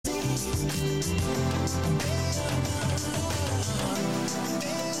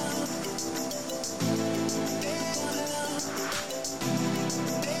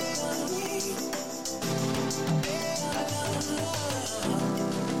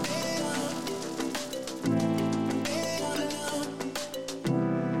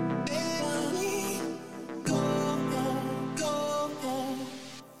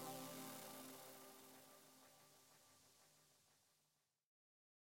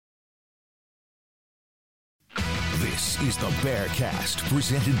This is the Bearcast,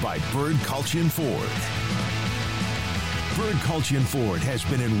 presented by Bird Culture Ford. Bird Culture Ford has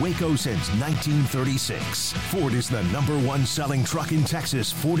been in Waco since 1936. Ford is the #1 selling truck in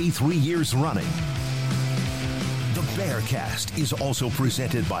Texas, 43 years running. The Bearcast is also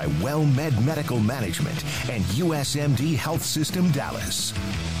presented by WellMed Medical Management and USMD Health System Dallas.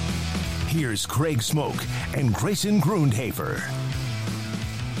 Here's Craig Smoke and Grayson Grundhoefer.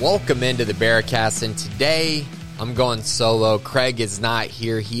 Welcome into the Bearcast, and today I'm going solo. Craig is not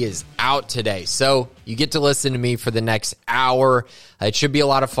here. He is out today. So you get to listen to me for the next hour. It should be a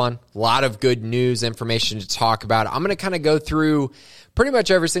lot of fun, a lot of good news, information to talk about. I'm going to kind of go through pretty much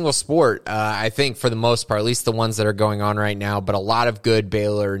every single sport, I think, for the most part, at least the ones that are going on right now, but a lot of good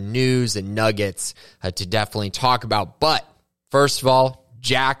Baylor news and nuggets to definitely talk about. But first of all,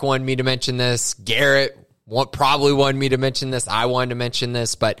 Jack wanted me to mention this. Garrett probably wanted me to mention this. I wanted to mention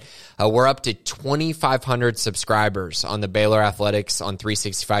this, but we're up to 2,500 subscribers on the Baylor Athletics on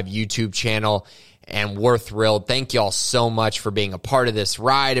 365 YouTube channel, and we're thrilled. Thank you all so much for being a part of this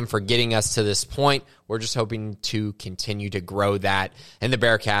ride and for getting us to this point. We're just hoping to continue to grow that, and the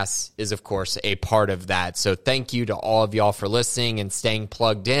Bearcast is, of course, a part of that. So thank you to all of y'all for listening and staying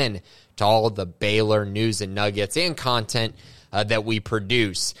plugged in to all of the Baylor news and nuggets and content that we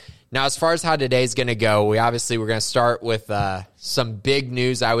produce. Now, as far as how today's going to go, we're going to start with some big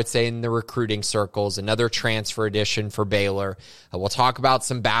news, I would say, in the recruiting circles, another transfer edition for Baylor. We'll talk about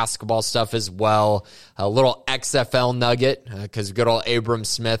some basketball stuff as well, a little XFL nugget, because good old Abram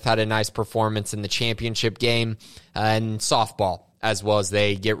Smith had a nice performance in the championship game, and softball, as well as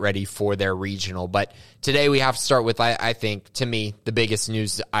they get ready for their regional. But today we have to start with, I think, to me, the biggest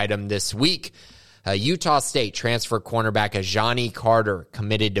news item this week. Utah State transfer cornerback Ajani Carter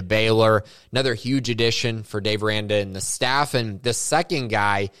committed to Baylor. Another huge addition for Dave Aranda and the staff, and the second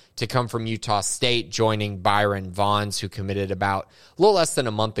guy to come from Utah State, joining Byron Vaughns, who committed about a little less than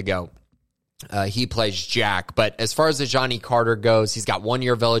a month ago. He plays Jack. But as far as Ajani Carter goes, he's got 1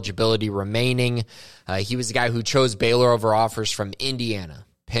 year of eligibility remaining. He was the guy who chose Baylor over offers from Indiana,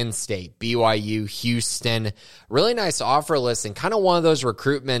 Penn State, BYU, Houston. Really nice offer list, and kind of one of those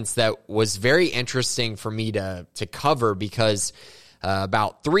recruitments that was very interesting for me to cover, because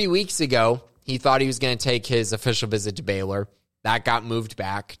about 3 weeks ago, he thought he was going to take his official visit to Baylor. That got moved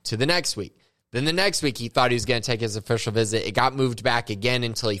back to the next week. Then the next week, he thought he was going to take his official visit. It got moved back again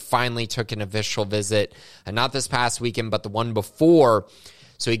until he finally took an official visit, and not this past weekend, but the one before.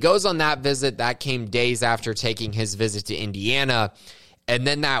 So he goes on that visit. That came days after taking his visit to Indiana. And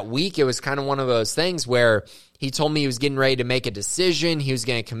then that week, it was kind of one of those things where he told me he was getting ready to make a decision. He was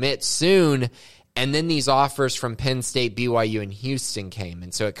going to commit soon. And then these offers from Penn State, BYU, and Houston came.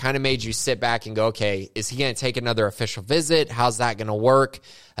 And so it kind of made you sit back and go, okay, is he going to take another official visit? How's that going to work?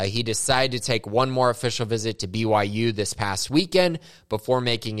 He decided to take one more official visit to BYU this past weekend before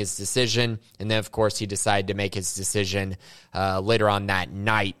making his decision. And then, of course, he decided to make his decision later on that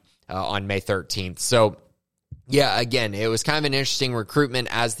night on May 13th. So, yeah, again, it was kind of an interesting recruitment,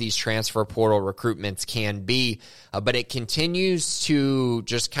 as these transfer portal recruitments can be, but it continues to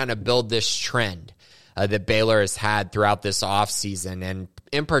just kind of build this trend that Baylor has had throughout this offseason, and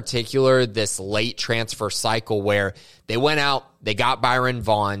in particular, this late transfer cycle where they went out, they got Byron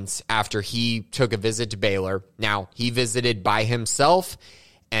Vaughns after he took a visit to Baylor. Now, he visited by himself,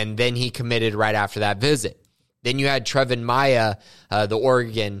 and then he committed right after that visit. Then you had Trevin Maya, the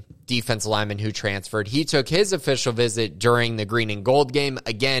Oregon defensive lineman who transferred. He took his official visit during the green and gold game.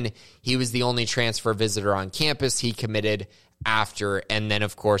 Again, he was the only transfer visitor on campus. He committed after. And then,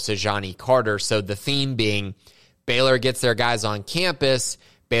 of course, Ajani Carter. So the theme being Baylor gets their guys on campus.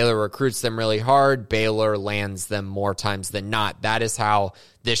 Baylor recruits them really hard. Baylor lands them more times than not. That is how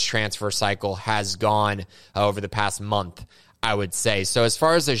this transfer cycle has gone over the past month, I would say. So as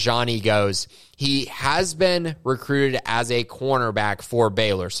far as Ajani goes, he has been recruited as a cornerback for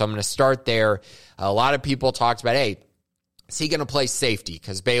Baylor. So I'm going to start there. A lot of people talked about, hey, is he going to play safety?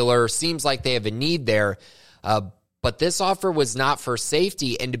 Because Baylor seems like they have a need there. But this offer was not for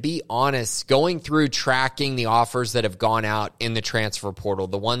safety. And to be honest, going through tracking the offers that have gone out in the transfer portal,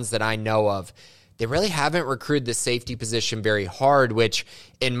 the ones that I know of, they really haven't recruited the safety position very hard, which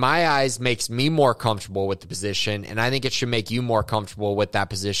in my eyes makes me more comfortable with the position. And I think it should make you more comfortable with that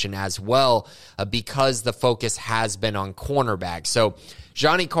position as well, because the focus has been on cornerback. So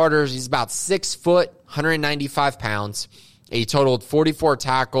Johnny Carter, he's about 6 foot, 195 pounds. He totaled 44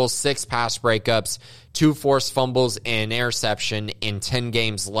 tackles, 6 pass breakups, 2 forced fumbles, and an interception in 10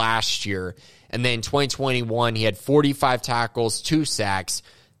 games last year. And then in 2021, he had 45 tackles, 2 sacks,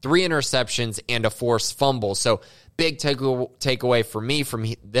 3 interceptions, and a forced fumble. So big takeaway for me from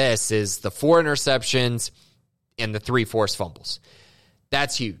this is the 4 interceptions and the 3 forced fumbles.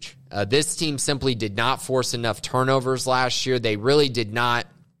 That's huge. This team simply did not force enough turnovers last year. They really did not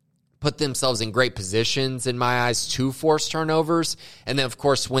put themselves in great positions, in my eyes, to force turnovers. And then, of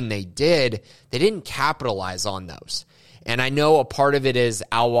course, when they did, they didn't capitalize on those. And I know a part of it is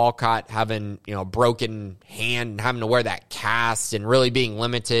Al Walcott having, a broken hand and having to wear that cast and really being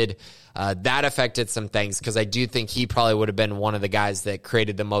limited. That affected some things because I do think he probably would have been one of the guys that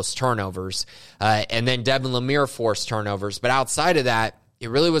created the most turnovers. And then Devin Lemire forced turnovers. But outside of that, it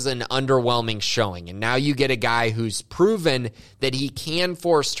really was an underwhelming showing. And now you get a guy who's proven that he can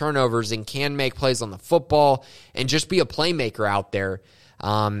force turnovers and can make plays on the football and just be a playmaker out there.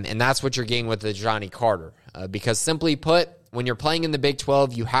 And that's what you're getting with the Johnny Carter. Because simply put, when you're playing in the Big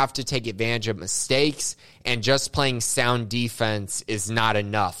 12, you have to take advantage of mistakes, and just playing sound defense is not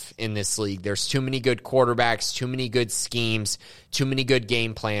enough in this league. There's too many good quarterbacks, too many good schemes, too many good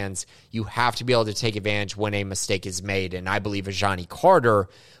game plans. You have to be able to take advantage when a mistake is made, and I believe a Johnny Carter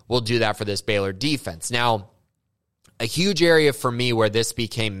will do that for this Baylor defense. Now, a huge area for me where this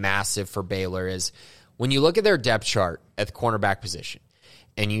became massive for Baylor is when you look at their depth chart at the cornerback position,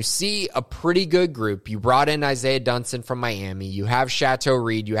 and you see a pretty good group. You brought in Isaiah Dunson from Miami. You have Chateau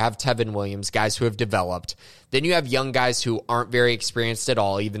Reed. You have Tevin Williams, guys who have developed. Then you have young guys who aren't very experienced at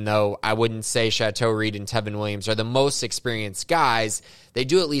all, even though I wouldn't say Chateau Reed and Tevin Williams are the most experienced guys. They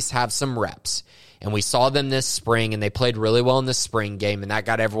do at least have some reps. And we saw them this spring, and they played really well in the spring game, and that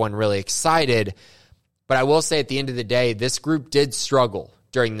got everyone really excited. But I will say at the end of the day, this group did struggle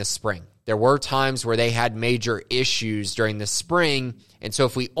during the spring. There were times where they had major issues during the spring, and so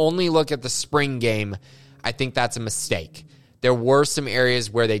if we only look at the spring game, I think that's a mistake. There were some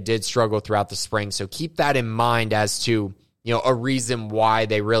areas where they did struggle throughout the spring, so keep that in mind as to a reason why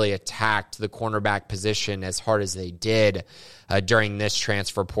they really attacked the cornerback position as hard as they did during this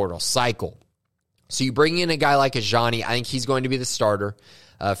transfer portal cycle. So you bring in a guy like Ajani, I think he's going to be the starter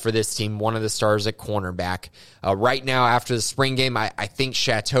for this team, one of the stars at cornerback. Right now, after the spring game, I think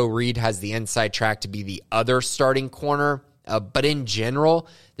Chateau Reed has the inside track to be the other starting corner. But in general,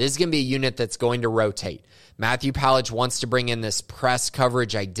 this is going to be a unit that's going to rotate. Matthew Pallage wants to bring in this press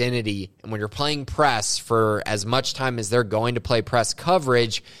coverage identity. And when you're playing press for as much time as they're going to play press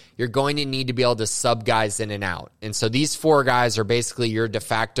coverage, you're going to need to be able to sub guys in and out. And so these 4 guys are basically your de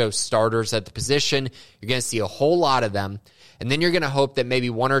facto starters at the position. You're going to see a whole lot of them. And then you're going to hope that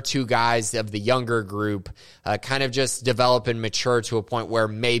maybe 1 or 2 guys of the younger group kind of just develop and mature to a point where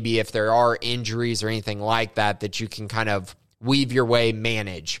maybe if there are injuries or anything like that, that you can kind of weave your way,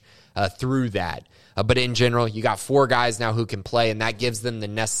 manage through that. But in general, you got 4 guys now who can play, and that gives them the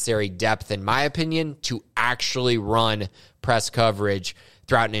necessary depth, in my opinion, to actually run press coverage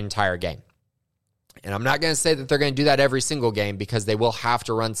throughout an entire game. And I'm not going to say that they're going to do that every single game because they will have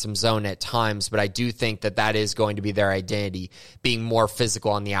to run some zone at times, but I do think that that is going to be their identity, being more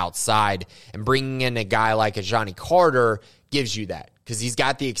physical on the outside. And bringing in a guy like a Johnny Carter gives you that because he's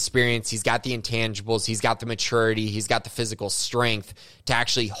got the experience, he's got the intangibles, he's got the maturity, he's got the physical strength to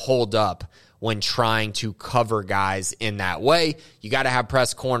actually hold up when trying to cover guys in that way. You got to have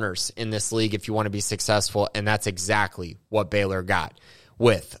press corners in this league if you want to be successful, and that's exactly what Baylor got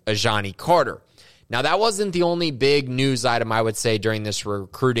with a Johnny Carter. Now, that wasn't the only big news item, I would say, during this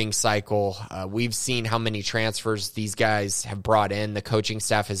recruiting cycle. We've seen how many transfers these guys have brought in. The coaching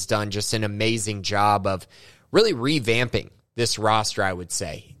staff has done just an amazing job of really revamping this roster, I would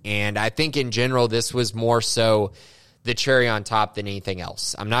say. And I think in general, this was more so the cherry on top than anything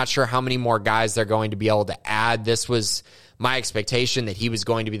else. I'm not sure how many more guys they're going to be able to add. This was my expectation that he was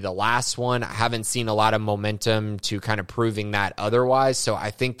going to be the last one. I haven't seen a lot of momentum to kind of proving that otherwise, so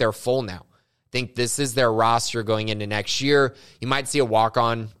I think they're full now. I think this is their roster going into next year. You might see a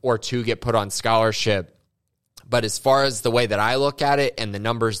walk-on or 2 get put on scholarship. But as far as the way that I look at it and the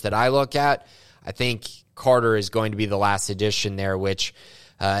numbers that I look at, I think Carter is going to be the last addition there, which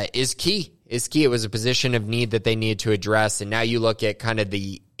is key. It was a position of need that they needed to address. And now you look at kind of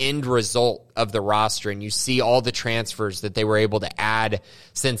the end result of the roster and you see all the transfers that they were able to add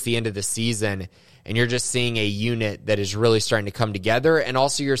since the end of the season, and you're just seeing a unit that is really starting to come together. And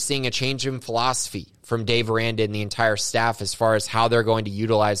also you're seeing a change in philosophy from Dave Aranda and the entire staff as far as how they're going to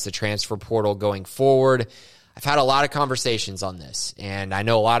utilize the transfer portal going forward. I've had a lot of conversations on this, and I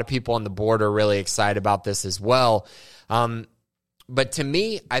know a lot of people on the board are really excited about this as well. But to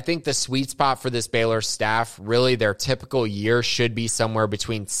me, I think the sweet spot for this Baylor staff, really their typical year should be somewhere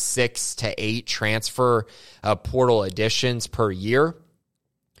between 6 to 8 transfer portal additions per year.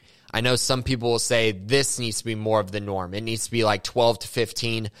 I know some people will say this needs to be more of the norm. It needs to be like 12 to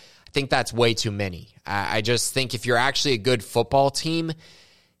 15. I think that's way too many. I just think if you're actually a good football team,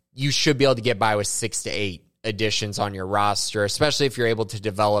 you should be able to get by with 6 to 8 additions on your roster, especially if you're able to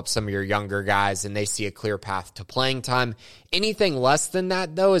develop some of your younger guys and they see a clear path to playing time. Anything less than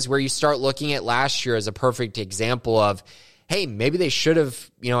that, though, is where you start looking at last year as a perfect example of, hey, maybe they should have,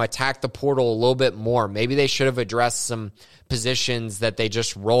 attacked the portal a little bit more. Maybe they should have addressed some positions that they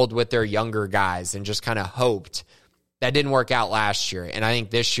just rolled with their younger guys and just kind of hoped. That didn't work out last year, and I think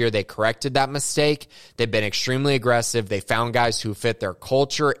this year they corrected that mistake. They've been extremely aggressive. They found guys who fit their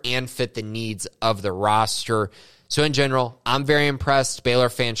culture and fit the needs of the roster. So in general, I'm very impressed. Baylor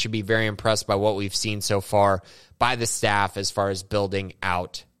fans should be very impressed by what we've seen so far by the staff as far as building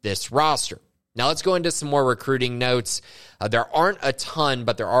out this roster. Now let's go into some more recruiting notes. There aren't a ton,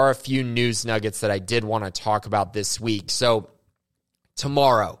 but there are a few news nuggets that I did want to talk about this week. So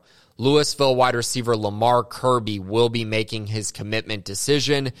tomorrow, Louisville wide receiver Lamar Kirby will be making his commitment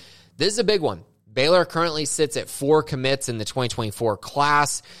decision. This is a big one. Baylor currently sits at 4 commits in the 2024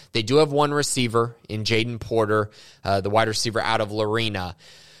 class. They do have one receiver in Jaden Porter, the wide receiver out of Lorena.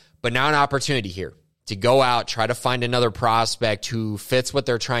 But now an opportunity here to go out, try to find another prospect who fits what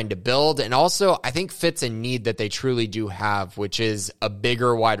they're trying to build, and also I think fits a need that they truly do have, which is a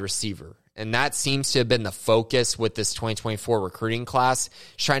bigger wide receiver. And that seems to have been the focus with this 2024 recruiting class,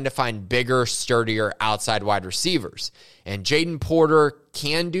 trying to find bigger, sturdier outside wide receivers. And Jaden Porter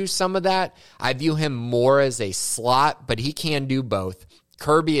can do some of that. I view him more as a slot, but he can do both.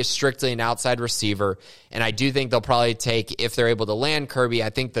 Kirby is strictly an outside receiver, and I do think they'll probably take, if they're able to land Kirby,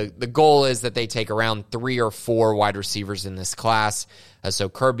 I think the goal is that they take around 3 or 4 wide receivers in this class. So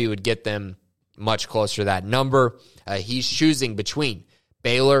Kirby would get them much closer to that number. He's choosing between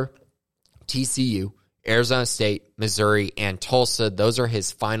Baylor, TCU, Arizona State, Missouri, and Tulsa. Those are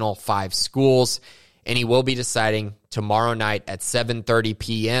his final 5 schools, and he will be deciding tomorrow night at 7:30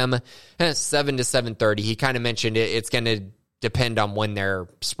 p.m., 7 to 7:30. He kind of mentioned it's going to depend on when their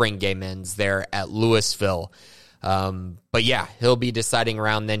spring game ends there at Louisville. But yeah, he'll be deciding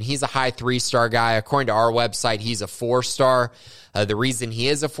around then. He's a high 3-star guy. According to our website, he's a 4-star. The reason he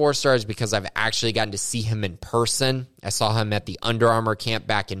is a 4-star is because I've actually gotten to see him in person. I saw him at the Under Armour camp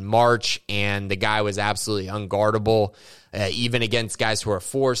back in March, and the guy was absolutely unguardable. Even against guys who are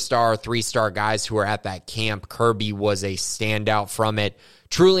 4-star, 3-star guys who are at that camp, Kirby was a standout from it.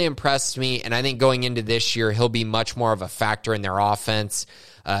 Truly impressed me, and I think going into this year, he'll be much more of a factor in their offense.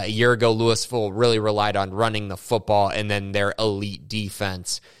 A year ago, Louisville really relied on running the football and then their elite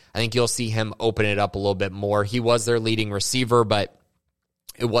defense. I think you'll see him open it up a little bit more. He was their leading receiver, but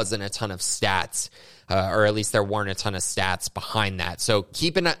it wasn't a ton of stats, or at least there weren't a ton of stats behind that. So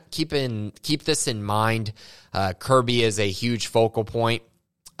keep this in mind. Kirby is a huge focal point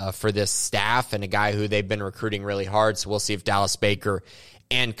for this staff and a guy who they've been recruiting really hard. So we'll see if Dallas Baker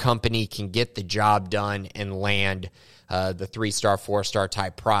and company can get the job done and land the 3-star, 4-star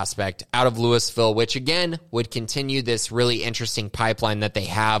type prospect out of Louisville, which again would continue this really interesting pipeline that they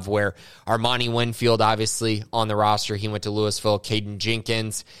have where Armani Winfield, obviously on the roster, he went to Louisville. Caden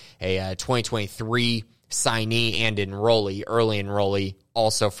Jenkins, a 2023 signee and early enrollee,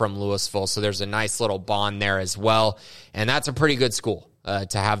 also from Louisville. So there's a nice little bond there as well. And that's a pretty good school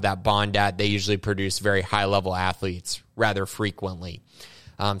to have that bond at. They usually produce very high-level athletes rather frequently.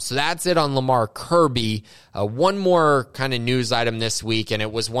 So that's it on Lamar Kirby. One more kind of news item this week, and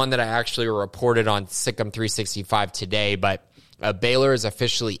it was one that I actually reported on Sikkim 365 today, but Baylor is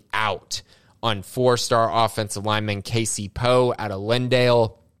officially out on 4-star offensive lineman Casey Poe out of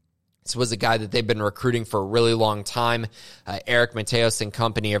Lindale. This was a guy that they've been recruiting for a really long time. Eric Mateos and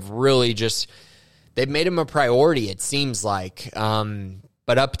company have really they've made him a priority, it seems like.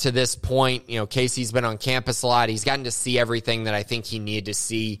 But up to this point, Casey's been on campus a lot. He's gotten to see everything that I think he needed to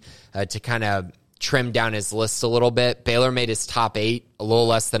see to kind of trim down his list a little bit. Baylor made his top 8 a little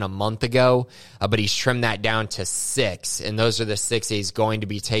less than a month ago, but he's trimmed that down to 6. And those are the 6 he's going to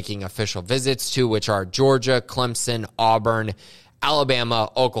be taking official visits to, which are Georgia, Clemson, Auburn,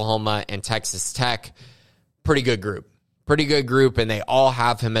 Alabama, Oklahoma, and Texas Tech. Pretty good group pretty good group, and they all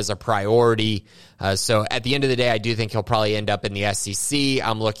have him as a priority. So at the end of the day, I do think he'll probably end up in the SEC.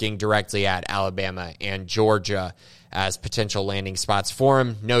 I'm looking directly at Alabama and Georgia as potential landing spots for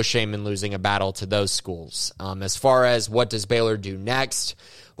him. No shame in losing a battle to those schools. As far as what does Baylor do next?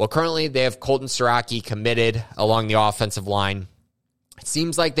 Well, currently they have Colton Siraki committed along the offensive line. It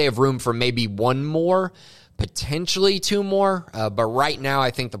seems like they have room for maybe one more, potentially two more. But right now,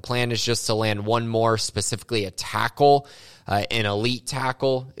 I think the plan is just to land one more, specifically a tackle. An elite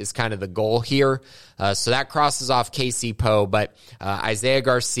tackle is kind of the goal here. So that crosses off Casey Poe, but Isaiah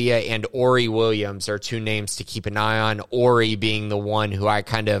Garcia and Ori Williams are two names to keep an eye on. Ori being the one who I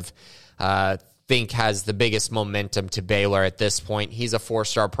kind of think has the biggest momentum to Baylor at this point. He's a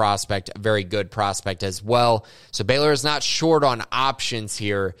 4-star prospect, a very good prospect as well. So Baylor is not short on options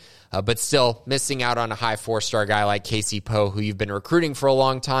here, but still missing out on a high 4-star guy like Casey Poe, who you've been recruiting for a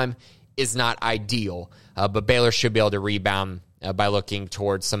long time, is not ideal. But Baylor should be able to rebound by looking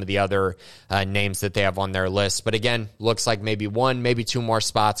towards some of the other names that they have on their list. But again, looks like maybe one, maybe two more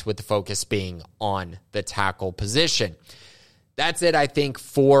spots, with the focus being on the tackle position. That's it, I think,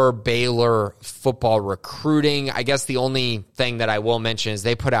 for Baylor football recruiting. I guess the only thing that I will mention is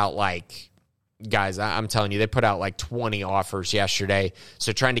they put out guys, I'm telling you, they put out 20 offers yesterday.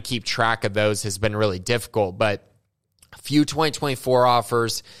 So trying to keep track of those has been really difficult. But a few 2024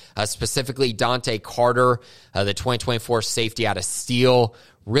 offers, specifically Dante Carter, the 2024 safety out of Steele.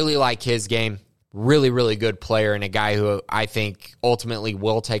 Really like his game. Really, really good player, and a guy who I think ultimately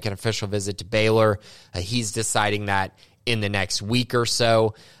will take an official visit to Baylor. He's deciding that in the next week or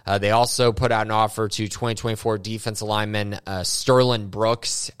so. They also put out an offer to 2024 defensive lineman Sterling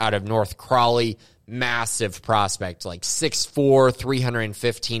Brooks out of North Crawley. Massive prospect, 6'4",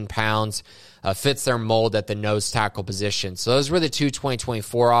 315 pounds. Fits their mold at the nose tackle position. So those were the two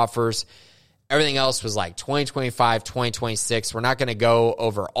 2024 offers. Everything else was 2025, 2026. We're not going to go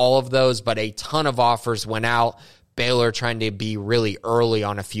over all of those, but a ton of offers went out. Baylor trying to be really early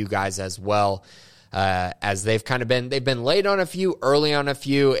on a few guys as well. As they've been late on a few, early on a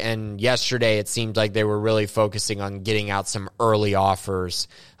few, and yesterday it seemed like they were really focusing on getting out some early offers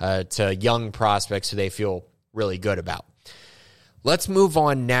to young prospects who they feel really good about. Let's move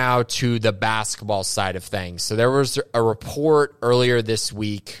on now to the basketball side of things. So there was a report earlier this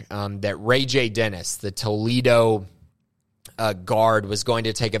week that Ray J. Dennis, the Toledo guard, was going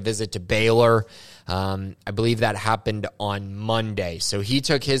to take a visit to Baylor. I believe that happened on Monday. So he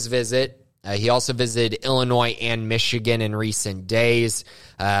took his visit. He also visited Illinois and Michigan in recent days.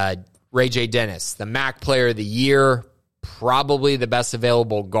 Ray J. Dennis, the MAC Player of the Year, probably the best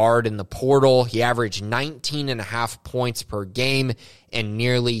available guard in the portal. He averaged 19.5 points per game and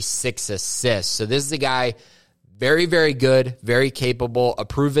nearly 6 assists. So this is a guy very, very good, very capable, a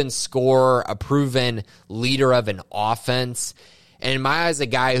proven scorer, a proven leader of an offense. And in my eyes, a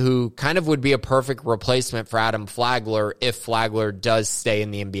guy who kind of would be a perfect replacement for Adam Flagler if Flagler does stay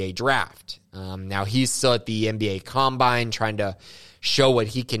in the NBA draft. Now, he's still at the NBA Combine trying to show what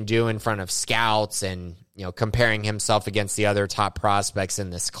he can do in front of scouts and, comparing himself against the other top prospects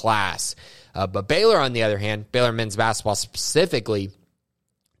in this class. But Baylor, on the other hand, Baylor men's basketball specifically,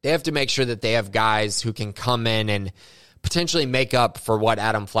 they have to make sure that they have guys who can come in and potentially make up for what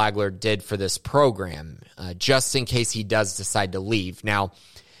Adam Flagler did for this program, just in case he does decide to leave. Now,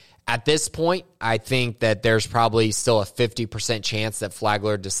 at this point, I think that there's probably still a 50% chance that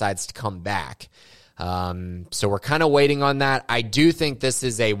Flagler decides to come back. So we're kind of waiting on that. I do think this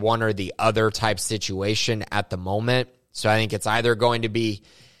is a one or the other type situation at the moment. So I think it's either going to be,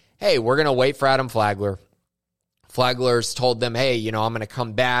 hey, we're going to wait for Adam Flagler. Flagler's told them, hey, I'm going to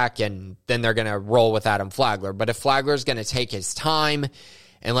come back, and then they're going to roll with Adam Flagler. But if Flagler's going to take his time,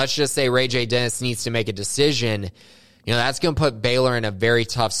 and let's just say Ray J. Dennis needs to make a decision, that's going to put Baylor in a very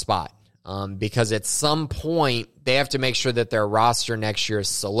tough spot. Because at some point, they have to make sure that their roster next year is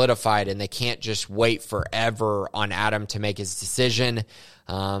solidified, and they can't just wait forever on Adam to make his decision.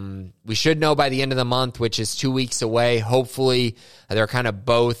 We should know by the end of the month, which is 2 weeks away. Hopefully, they're kind of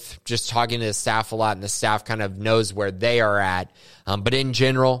both just talking to the staff a lot, and the staff kind of knows where they are at. But in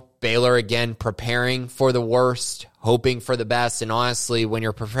general, Baylor, again, preparing for the worst, hoping for the best. And honestly, when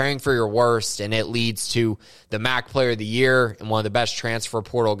you're preparing for your worst and it leads to the MAC Player of the Year and one of the best transfer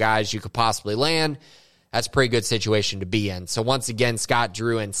portal guys you could possibly land, that's a pretty good situation to be in. So once again, Scott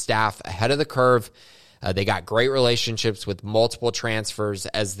Drew and staff ahead of the curve. They got great relationships with multiple transfers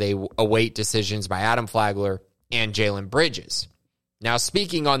as they await decisions by Adam Flagler and Jalen Bridges. Now,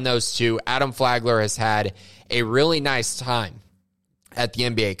 speaking on those two, Adam Flagler has had a really nice time at the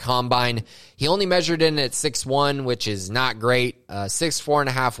NBA Combine. He only measured in at 6'1", which is not great.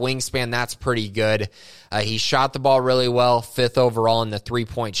 6'4.5" wingspan, that's pretty good. He shot the ball really well, 5th overall in the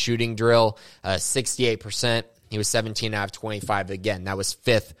three-point shooting drill, 68%. He was 17 out of 25. Again, that was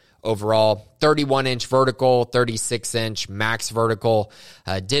 5th overall. 31-inch vertical, 36-inch max vertical.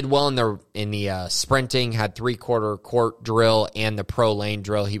 Did well in the sprinting, had three-quarter court drill and the pro lane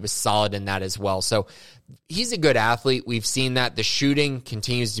drill. He was solid in that as well. So he's a good athlete. We've seen that. The shooting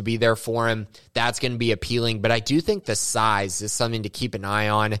continues to be there for him. That's going to be appealing. But I do think the size is something to keep an eye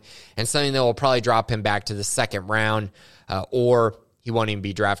on and something that will probably drop him back to the second round or he won't even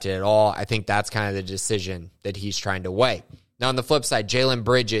be drafted at all. I think that's kind of the decision that he's trying to weigh. Now, on the flip side, Jalen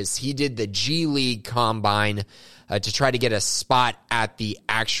Bridges, he did the G League Combine to try to get a spot at the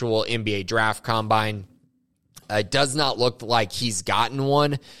actual NBA Draft Combine. It does not look like he's gotten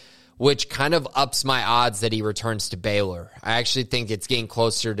one, which kind of ups my odds that he returns to Baylor. I actually think it's getting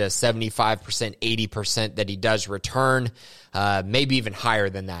closer to 75%, 80% that he does return, maybe even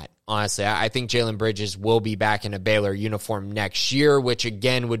higher than that. Honestly, I think Jalen Bridges will be back in a Baylor uniform next year, which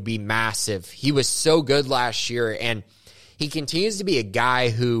again would be massive. He was so good last year, and he continues to be a guy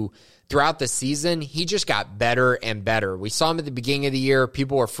who throughout the season, he just got better and better. We saw him at the beginning of the year.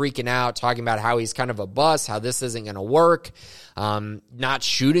 People were freaking out, talking about how he's kind of a bust, how this isn't going to work, not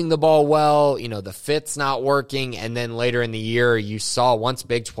shooting the ball well, the fit's not working. And then later in the year, you saw once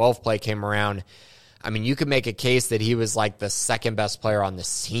Big 12 play came around, you could make a case that he was like the second best player on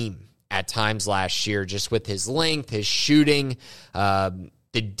this team at times last year, just with his length, his shooting,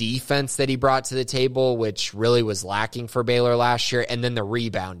 the defense that he brought to the table, which really was lacking for Baylor last year, and then the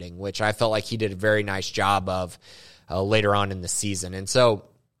rebounding, which I felt like he did a very nice job of later on in the season. And so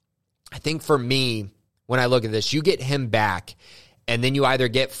I think for me, when I look at this, you get him back, and then you either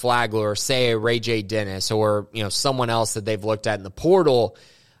get Flagler or say Ray J. Dennis or someone else that they've looked at in the portal.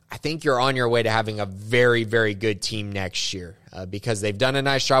 I think you're on your way to having a very, very good team next year because they've done a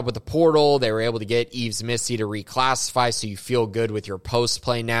nice job with the portal. They were able to get Yves Missy to reclassify, so you feel good with your post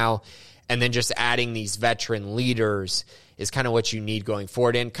play now. And then just adding these veteran leaders is kind of what you need going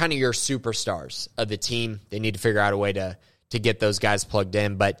forward and kind of your superstars of the team. They need to figure out a way to get those guys plugged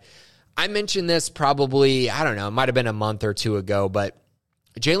in. But I mentioned this probably, it might have been a month or two ago, but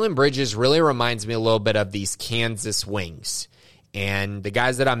Jalen Bridges really reminds me a little bit of these Kansas Wings. And the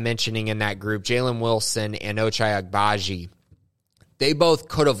guys that I'm mentioning in that group, Jalen Wilson and Ochai Agbaji, they both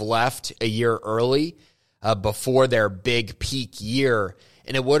could have left a year early before their big peak year,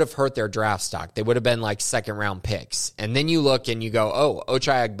 and it would have hurt their draft stock. They would have been like second-round picks. And then you look and you go, oh,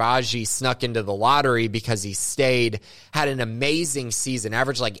 Ochai Agbaji snuck into the lottery because he stayed, had an amazing season,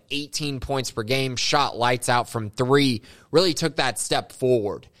 averaged like 18 points per game, shot lights out from three, really took that step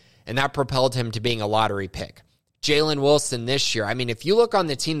forward, and that propelled him to being a lottery pick. Jalen Wilson this year, if you look on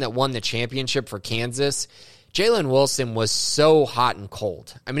the team that won the championship for Kansas, Jalen Wilson was so hot and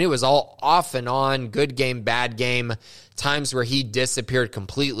cold. It was all off and on, good game, bad game, times where he disappeared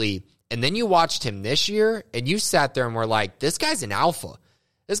completely. And then you watched him this year, and you sat there and were like, this guy's an alpha.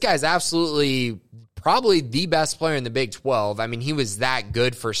 This guy's absolutely probably the best player in the Big 12. He was that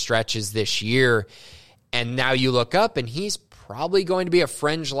good for stretches this year. And now you look up, and he's probably going to be a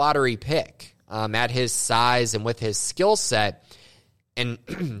fringe lottery pick. At his size and with his skill set. And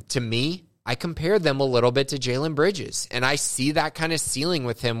to me, I compare them a little bit to Jalen Bridges. And I see that kind of ceiling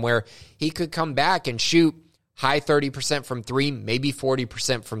with him where he could come back and shoot high 30% from three, maybe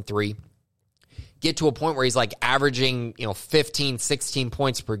 40% from three. Get to a point where he's like averaging, 15, 16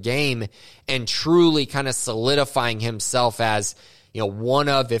 points per game and truly kind of solidifying himself as, one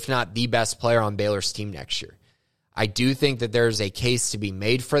of, if not the best player on Baylor's team next year. I do think that there's a case to be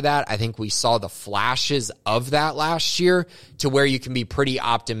made for that. I think we saw the flashes of that last year to where you can be pretty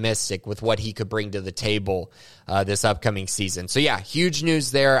optimistic with what he could bring to the table this upcoming season. So yeah, huge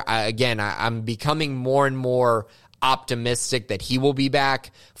news there. I'm becoming more and more optimistic that he will be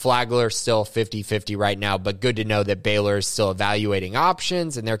back. Flagler still 50-50 right now, but good to know that Baylor is still evaluating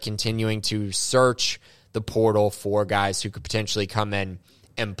options and they're continuing to search the portal for guys who could potentially come in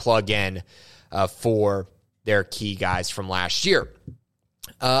and plug in for their key guys from last year.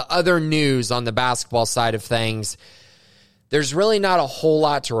 Other news on the basketball side of things, there's really not a whole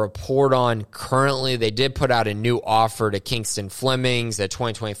lot to report on currently. They did put out a new offer to Kingston Flemings, a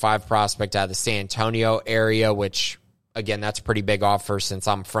 2025 prospect out of the San Antonio area, which, again, that's a pretty big offer since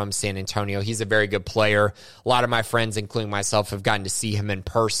I'm from San Antonio. He's a very good player. A lot of my friends, including myself, have gotten to see him in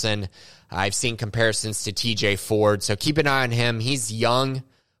person. I've seen comparisons to TJ Ford, so keep an eye on him. He's young,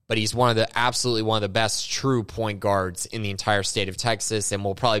 but he's absolutely one of the best true point guards in the entire state of Texas, and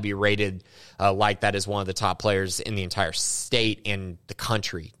will probably be rated like that as one of the top players in the entire state and the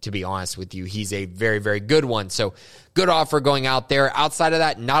country, to be honest with you. He's a very, very good one. So good offer going out there. Outside of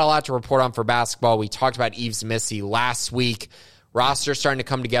that, not a lot to report on for basketball. We talked about Yves Missy last week. Roster starting to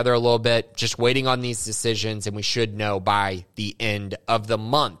come together a little bit, just waiting on these decisions, and we should know by the end of the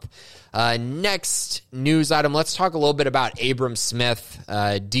month. Next news item, let's talk a little bit about Abram Smith,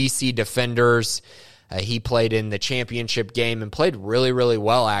 DC Defenders. He played in the championship game and played really, really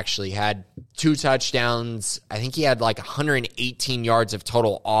well, actually. Had 2 touchdowns. I think he had like 118 yards of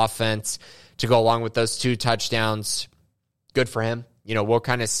total offense to go along with those 2 touchdowns. Good for him. We'll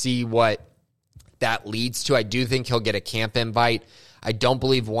kind of see what that leads to. I do think he'll get a camp invite. I don't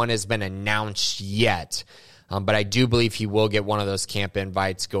believe one has been announced yet, but I do believe he will get one of those camp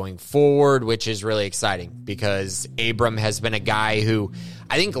invites going forward, which is really exciting because Abram has been a guy who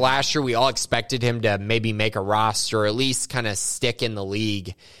I think last year we all expected him to maybe make a roster or at least kind of stick in the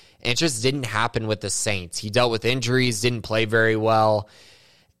league, and it just didn't happen with the Saints. He dealt with injuries, didn't play very well,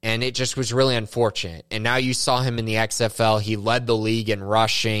 and it just was really unfortunate. And now you saw him in the XFL. He led the league in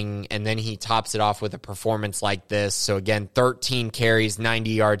rushing, and then he tops it off with a performance like this. So again, 13 carries, 90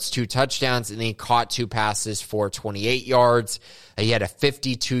 yards, 2 touchdowns, and then he caught 2 passes for 28 yards. He had a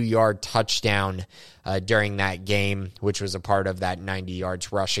 52-yard touchdown during that game, which was a part of that 90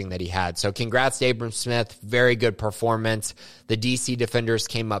 yards rushing that he had. So congrats to Abram Smith. Very good performance. The DC Defenders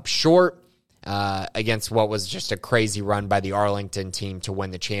came up short against what was just a crazy run by the Arlington team to win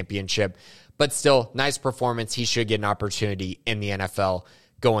the championship. But still, nice performance. He should get an opportunity in the NFL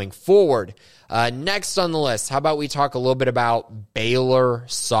going forward. Next on the list, how about we talk a little bit about Baylor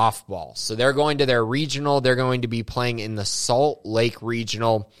softball? So they're going to their regional. They're going to be playing in the Salt Lake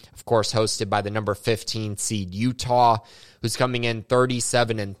Regional, of course, hosted by the number 15 seed Utah, who's coming in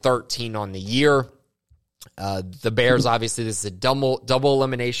 37-13 on the year. The Bears, obviously, this is a double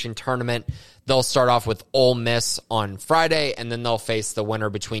elimination tournament. They'll start off with Ole Miss on Friday, and then they'll face the winner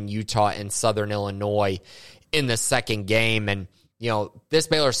between Utah and Southern Illinois in the second game. And, this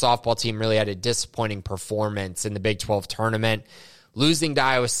Baylor softball team really had a disappointing performance in the Big 12 tournament. Losing to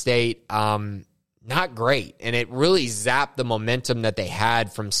Iowa State, not great. And it really zapped the momentum that they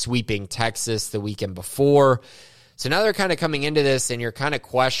had from sweeping Texas the weekend before. So now they're kind of coming into this, and you're kind of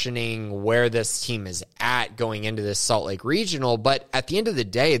questioning where this team is at going into this Salt Lake Regional. But at the end of the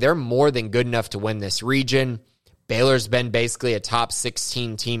day, they're more than good enough to win this region. Baylor's been basically a top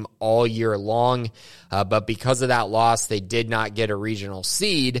 16 team all year long, but because of that loss, they did not get a regional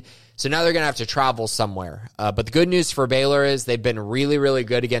seed. So now they're going to have to travel somewhere. But the good news for Baylor is they've been really, really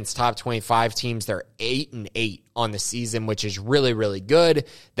good against top 25 teams. They're 8-8 on the season, which is really, really good.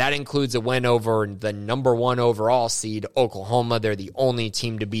 That includes a win over the number 1 overall seed, Oklahoma. They're the only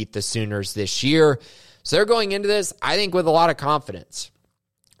team to beat the Sooners this year. So they're going into this, I think, with a lot of confidence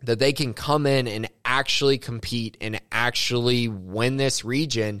that they can come in and actually compete and actually win this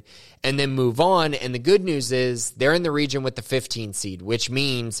region and then move on. And the good news is they're in the region with the 15 seed, which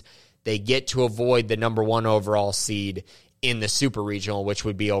means they get to avoid the number 1 overall seed in the super regional, which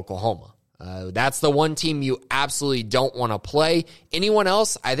would be Oklahoma. That's the one team you absolutely don't want to play. Anyone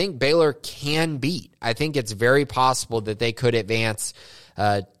else, I think Baylor can beat. I think it's very possible that they could advance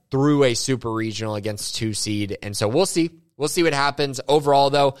through a super regional against 2 seed. And so we'll see. We'll see what happens. Overall,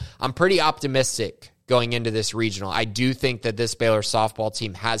 though, I'm pretty optimistic going into this regional. I do think that this Baylor softball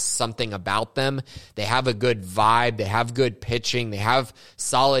team has something about them. They have a good vibe. They have good pitching. They have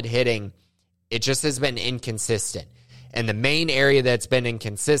solid hitting. It just has been inconsistent. And the main area that's been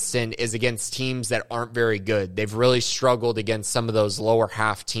inconsistent is against teams that aren't very good. They've really struggled against some of those lower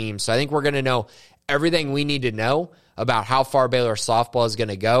half teams. So I think we're going to know everything we need to know about how far Baylor softball is going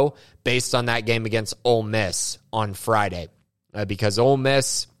to go based on that game against Ole Miss on Friday. Because Ole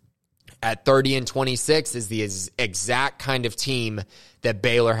Miss at 30-26 is the exact kind of team that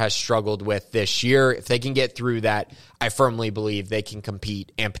Baylor has struggled with this year. If they can get through that, I firmly believe they can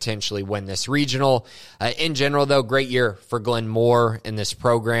compete and potentially win this regional. In general, though, great year for Glenn Moore in this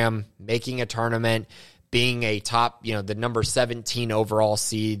program, making a tournament, being a top, the number 17 overall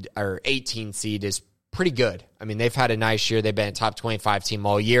seed or 18 seed is pretty good. I mean, they've had a nice year. They've been a top 25 team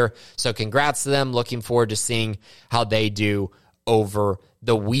all year. So congrats to them. Looking forward to seeing how they do over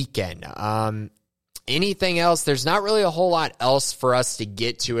the weekend. Anything else? There's not really a whole lot else for us to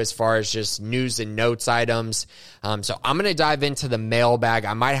get to as far as just news and notes items. So I'm going to dive into the mailbag.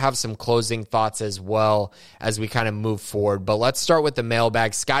 I might have some closing thoughts as well as we kind of move forward. But let's start with the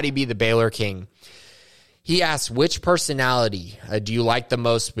mailbag. Scotty B, the Baylor King. He asks, which personality do you like the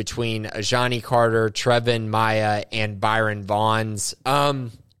most between Ajani Carter, Trevin Maya, and Byron Vaughns?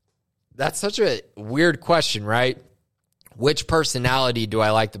 that's such a weird question, right? Which personality do I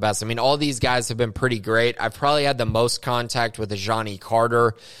like the best? I mean, all these guys have been pretty great. I've probably had the most contact with Ajani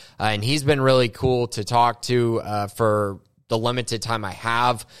Carter, and he's been really cool to talk to for the limited time I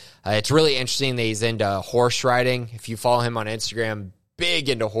have. It's really interesting that he's into horse riding. If you follow him on Instagram, big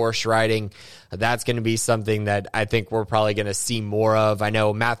into horse riding. That's going to be something that I think we're probably going to see more of. I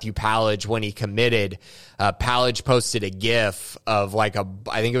know Matthew Pallage, when he committed, Pallage posted a GIF of I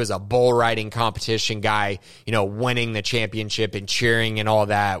think it was a bull riding competition guy, winning the championship and cheering and all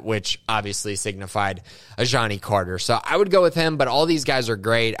that, which obviously signified Ajani Carter. So I would go with him, but all these guys are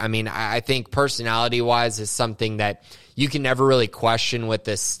great. I mean, I think personality-wise is something that you can never really question with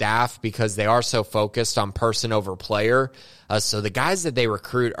this staff because they are so focused on person over player. So the guys that they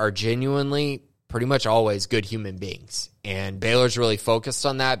recruit are genuinely pretty much always good human beings. And Baylor's really focused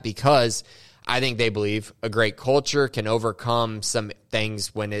on that because I think they believe a great culture can overcome some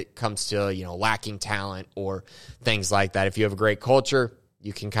things when it comes to, lacking talent or things like that. If you have a great culture,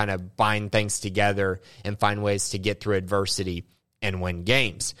 you can kind of bind things together and find ways to get through adversity and win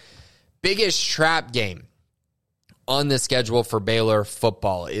games. Biggest trap game on the schedule for Baylor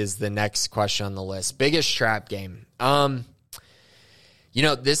football is the next question on the list. Biggest trap game.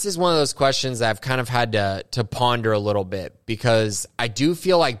 This is one of those questions that I've kind of had to ponder a little bit because I do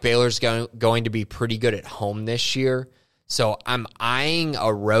feel like Baylor's going to be pretty good at home this year. So I'm eyeing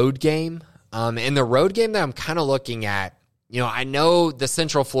a road game. And the road game that I'm kind of looking at, I know the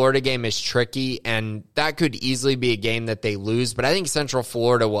Central Florida game is tricky, and that could easily be a game that they lose, but I think Central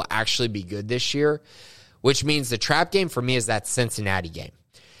Florida will actually be good this year, which means the trap game for me is that Cincinnati game.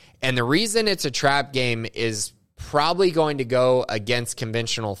 And the reason it's a trap game is probably going to go against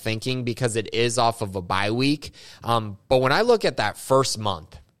conventional thinking because it is off of a bye week. But when I look at that first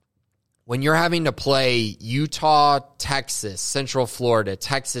month, when you're having to play Utah, Texas, Central Florida,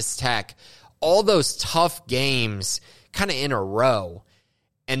 Texas Tech, all those tough games kind of in a row,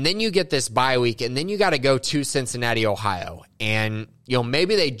 and then you get this bye week, and then you got to go to Cincinnati, Ohio. And,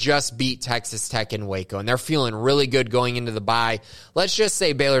 maybe they just beat Texas Tech in Waco, and they're feeling really good going into the bye. Let's just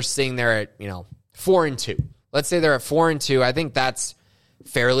say Baylor's sitting there at, 4-2. Let's say they're at 4-2. I think that's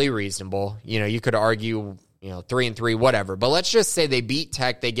fairly reasonable. You could argue, 3-3, whatever. But let's just say they beat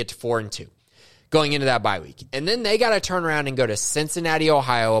Tech, they get to 4-2 going into that bye week. And then they got to turn around and go to Cincinnati,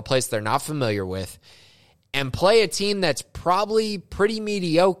 Ohio, a place they're not familiar with, and play a team that's probably pretty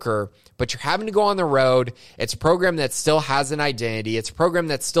mediocre, but you're having to go on the road. It's a program that still has an identity. It's a program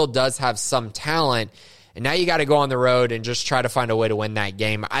that still does have some talent. And now you got to go on the road and just try to find a way to win that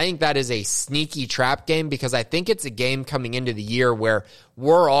game. I think that is a sneaky trap game because I think it's a game coming into the year where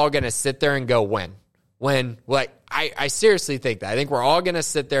we're all going to sit there and go win. I seriously think that. I think we're all going to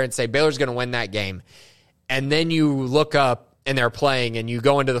sit there and say Baylor's going to win that game. And then you look up and they're playing and you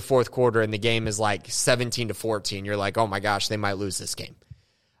go into the fourth quarter and the game is like 17-14. You're like, oh my gosh, they might lose this game.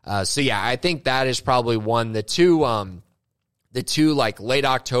 I think that is probably one. The two late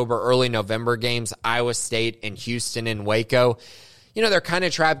October, early November games, Iowa State and Houston and Waco, they're kind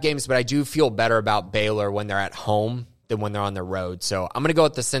of trap games, but I do feel better about Baylor when they're at home than when they're on the road. So I'm going to go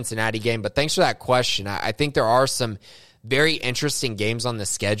with the Cincinnati game, but thanks for that question. I think there are some very interesting games on the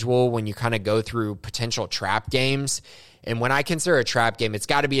schedule when you kind of go through potential trap games. And when I consider a trap game, it's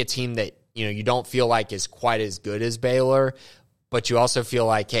got to be a team that, you don't feel like is quite as good as Baylor, but you also feel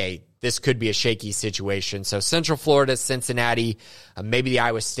like, hey, this could be a shaky situation. So Central Florida, Cincinnati, maybe the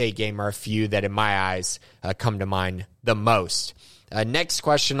Iowa State game are a few that in my eyes come to mind the most. Next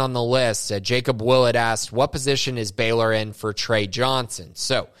question on the list, Jacob Willett asked, what position is Baylor in for Trey Johnson?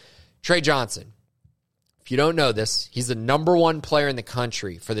 So Trey Johnson, if you don't know this, he's the number one player in the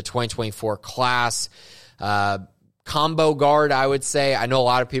country for the 2024 class. Combo guard, I would say. I know a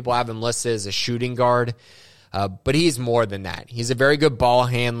lot of people have him listed as a shooting guard. But he's more than that. He's a very good ball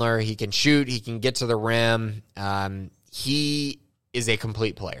handler. He can shoot. He can get to the rim. He is a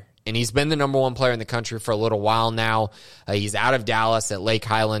complete player. And he's been the number one player in the country for a little while now. He's out of Dallas at Lake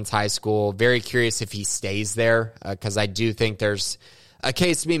Highlands High School. Very curious if he stays there because I do think there's a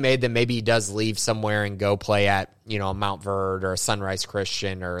case to be made that maybe he does leave somewhere and go play at, a Mount Verde or a Sunrise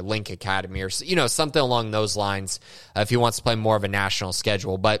Christian or Link Academy or, something along those lines if he wants to play more of a national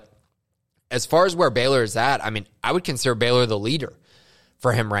schedule. But as far as where Baylor is at, I would consider Baylor the leader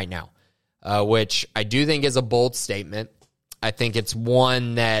for him right now, which I do think is a bold statement. I think it's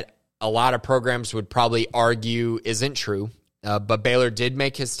one that a lot of programs would probably argue isn't true, but Baylor did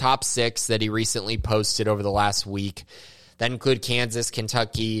make his top 6 that he recently posted over the last week. That include Kansas,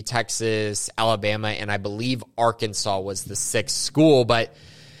 Kentucky, Texas, Alabama, and I believe Arkansas was the 6th school. But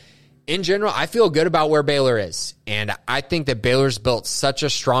In general, I feel good about where Baylor is. And I think that Baylor's built such a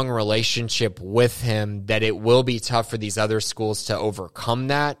strong relationship with him that it will be tough for these other schools to overcome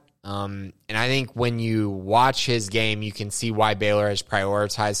that. And I think when you watch his game, you can see why Baylor has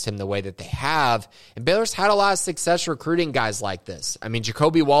prioritized him the way that they have. And Baylor's had a lot of success recruiting guys like this. I mean,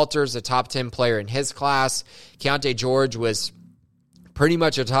 Jacoby Walters, a top 10 player in his class. Keontae George was pretty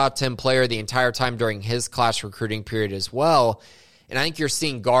much a top 10 player the entire time during his class recruiting period as well. And I think you're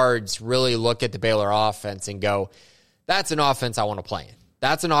seeing guards really look at the Baylor offense and go, that's an offense I want to play in.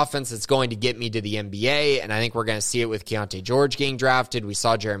 That's an offense that's going to get me to the NBA, and I think we're going to see it with Keontae George getting drafted. We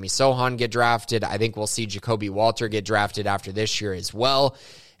saw Jeremy Sohan get drafted. I think we'll see Jacoby Walter get drafted after this year as well.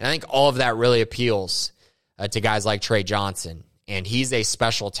 And I think all of that really appeals to guys like Trey Johnson. And he's a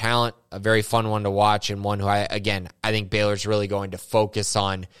special talent, a very fun one to watch, and one who, I think Baylor's really going to focus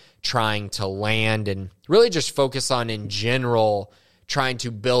on trying to land and really just focus on, in general, trying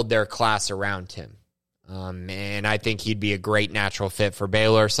to build their class around him. And I think he'd be a great natural fit for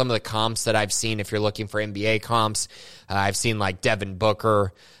Baylor. Some of the comps that I've seen, if you're looking for NBA comps, I've seen like Devin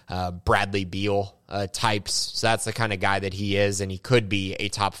Booker, Bradley Beal types. So that's the kind of guy that he is, and he could be a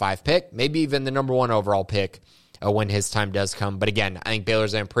top 5 pick, maybe even the number 1 overall pick when his time does come. But again, I think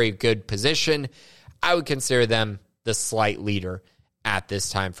Baylor's in a pretty good position. I would consider them the slight leader at this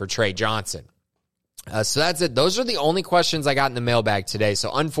time for Trey Johnson. So that's it. Those are the only questions I got in the mailbag today.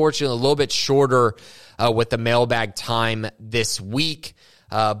 So unfortunately, a little bit shorter with the mailbag time this week.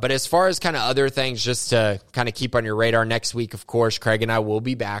 But as far as kind of other things, just to kind of keep on your radar, next week, of course, Craig and I will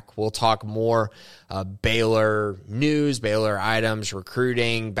be back. We'll talk more Baylor news, Baylor items,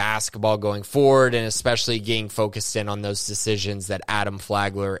 recruiting, basketball going forward, and especially getting focused in on those decisions that Adam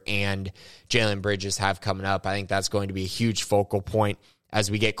Flagler and Jalen Bridges have coming up. I think that's going to be a huge focal point as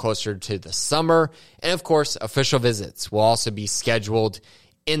we get closer to the summer. And of course, official visits will also be scheduled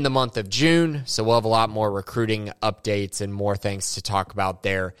in the month of June. So we'll have a lot more recruiting updates and more things to talk about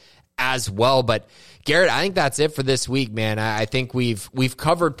there as well. But Garrett, I think that's it for this week, man. I think we've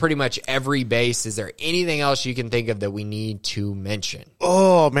covered pretty much every base. Is there anything else you can think of that we need to mention?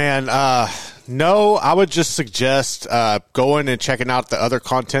 Oh, man. No, I would just suggest going and checking out the other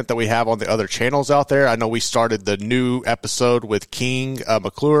content that we have on the other channels out there. I know we started the new episode with King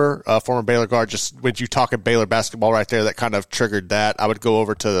McClure, former Baylor guard. Just when you talking Baylor basketball right there, that kind of triggered that. I would go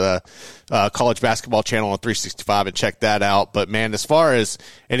over to the college basketball channel on 365 and check that out. But, man, as far as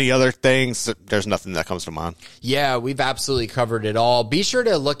any other things, there's nothing that comes to mind. Yeah, we've absolutely covered it all. Be sure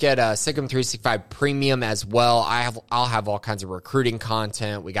to look at Sikkim 365 Premium as well. I'll have all kinds of recruiting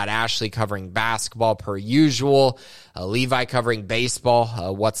content. We got Ashley covering basketball per usual, Levi covering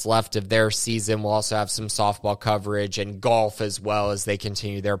baseball, what's left of their season. We'll also have some softball coverage and golf as well as they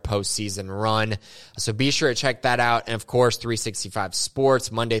continue their postseason run. So be sure to check that out. And of course, 365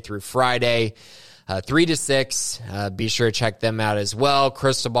 Sports, Monday through Friday, 3 to 6. Be sure to check them out as well.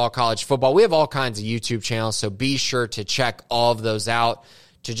 Crystal Ball College Football. We have all kinds of YouTube channels, so be sure to check all of those out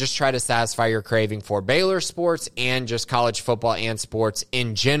to just try to satisfy your craving for Baylor sports and just college football and sports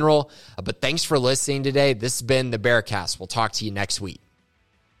in general. But thanks for listening today. This has been the Bearcast. We'll talk to you next week.